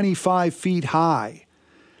 like 25 feet high,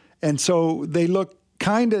 and so they look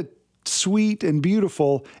kind of sweet and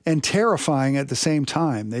beautiful and terrifying at the same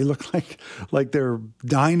time. They look like they're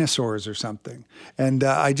dinosaurs or something. And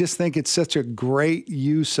I just think it's such a great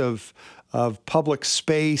use of public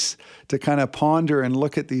space to kind of ponder and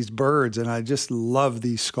look at these birds. And I just love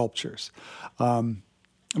these sculptures.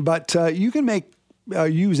 But you can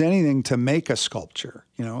use anything to make a sculpture,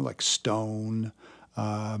 like stone,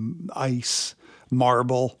 ice,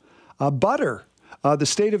 marble, butter. The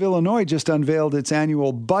state of Illinois just unveiled its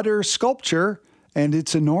annual butter sculpture, and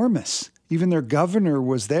it's enormous. Even their governor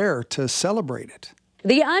was there to celebrate it.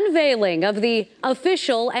 The unveiling of the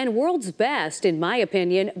official and world's best, in my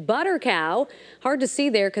opinion, butter cow. Hard to see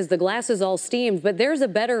there because the glass is all steamed, but there's a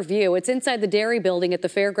better view. It's inside the dairy building at the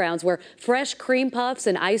fairgrounds, where fresh cream puffs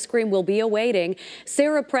and ice cream will be awaiting.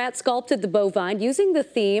 Sarah Pratt sculpted the bovine using the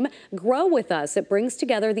theme, Grow With Us. It brings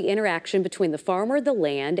together the interaction between the farmer, the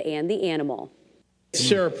land, and the animal.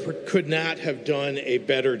 Sarah could not have done a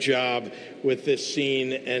better job with this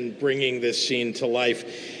scene and bringing this scene to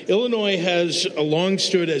life. Illinois has long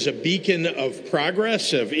stood as a beacon of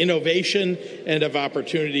progress, of innovation, and of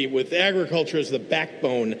opportunity, with agriculture as the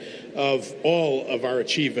backbone of all of our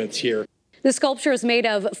achievements here. The sculpture is made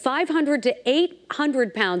of 500 to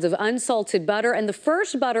 800 pounds of unsalted butter, and the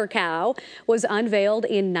first butter cow was unveiled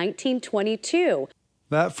in 1922.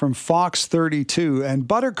 That from Fox 32. And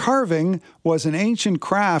butter carving was an ancient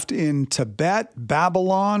craft in Tibet,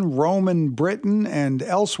 Babylon, Roman Britain, and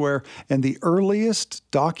elsewhere. And the earliest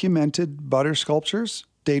documented butter sculptures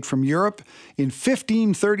date from Europe in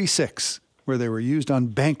 1536, where they were used on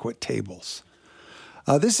banquet tables.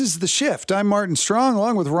 This is The Shift. I'm Martin Strong,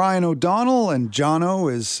 along with Ryan O'Donnell, and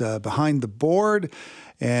Jono is behind the board.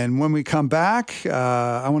 And when we come back,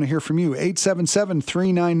 I want to hear from you.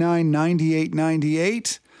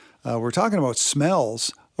 877-399-9898. We're talking about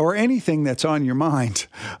smells or anything that's on your mind.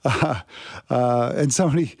 And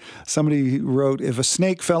somebody wrote, if a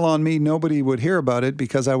snake fell on me, nobody would hear about it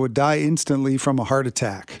because I would die instantly from a heart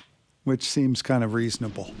attack, which seems kind of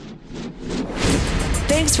reasonable.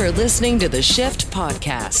 Thanks for listening to the Shift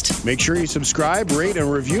Podcast. Make sure you subscribe, rate,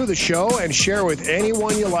 and review the show, and share with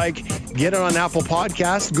anyone you like. Get it on Apple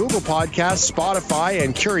Podcasts, Google Podcasts, Spotify,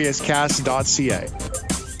 and CuriousCast.ca.